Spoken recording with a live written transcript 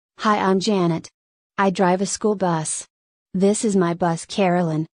Hi, I'm Janet. I drive a school bus. This is my bus,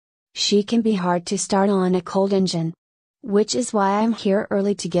 Carolyn. She can be hard to start on a cold engine. Which is why I'm here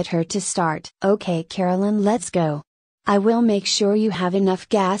early to get her to start. Okay, Carolyn, let's go. I will make sure you have enough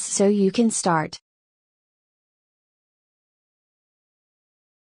gas so you can start.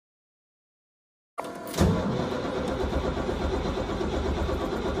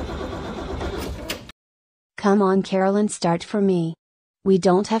 Come on, Carolyn, start for me. We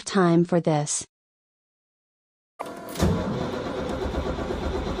don't have time for this.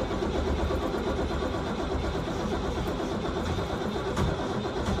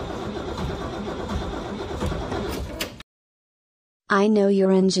 I know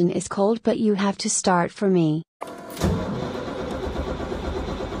your engine is cold, but you have to start for me.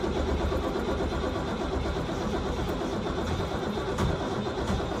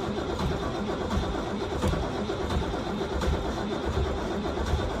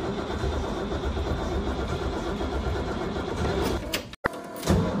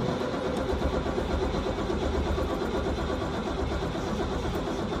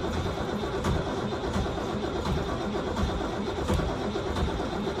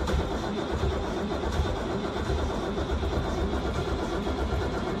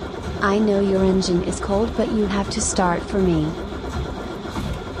 I know your engine is cold, but you have to start for me.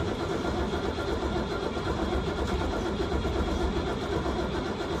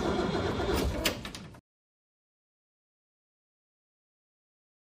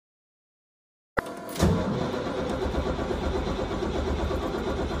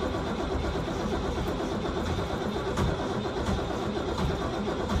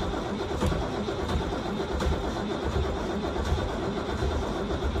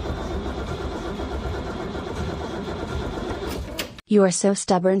 You are so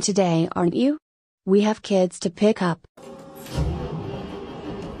stubborn today, aren't you? We have kids to pick up.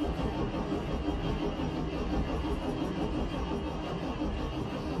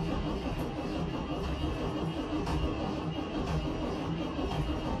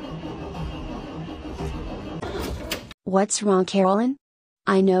 What's wrong, Carolyn?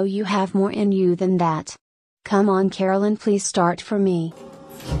 I know you have more in you than that. Come on, Carolyn, please start for me.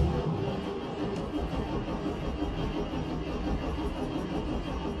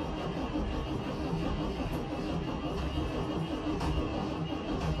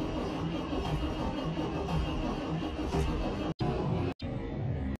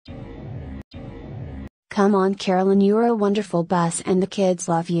 Come on, Carolyn, you're a wonderful bus and the kids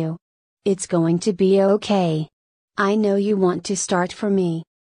love you. It's going to be okay. I know you want to start for me.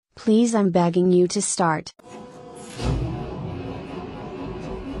 Please, I'm begging you to start.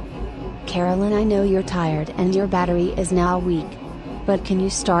 Carolyn, I know you're tired and your battery is now weak. But can you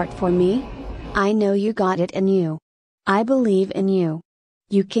start for me? I know you got it in you. I believe in you.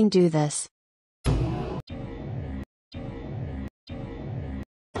 You can do this.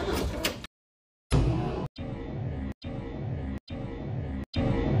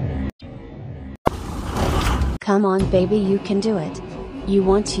 Come on, baby, you can do it. You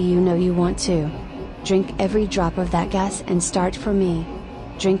want to, you know you want to. Drink every drop of that gas and start for me.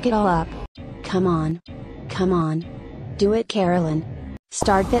 Drink it all up. Come on. Come on. Do it, Carolyn.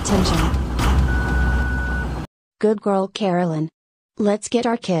 Start that engine. Good girl, Carolyn. Let's get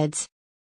our kids.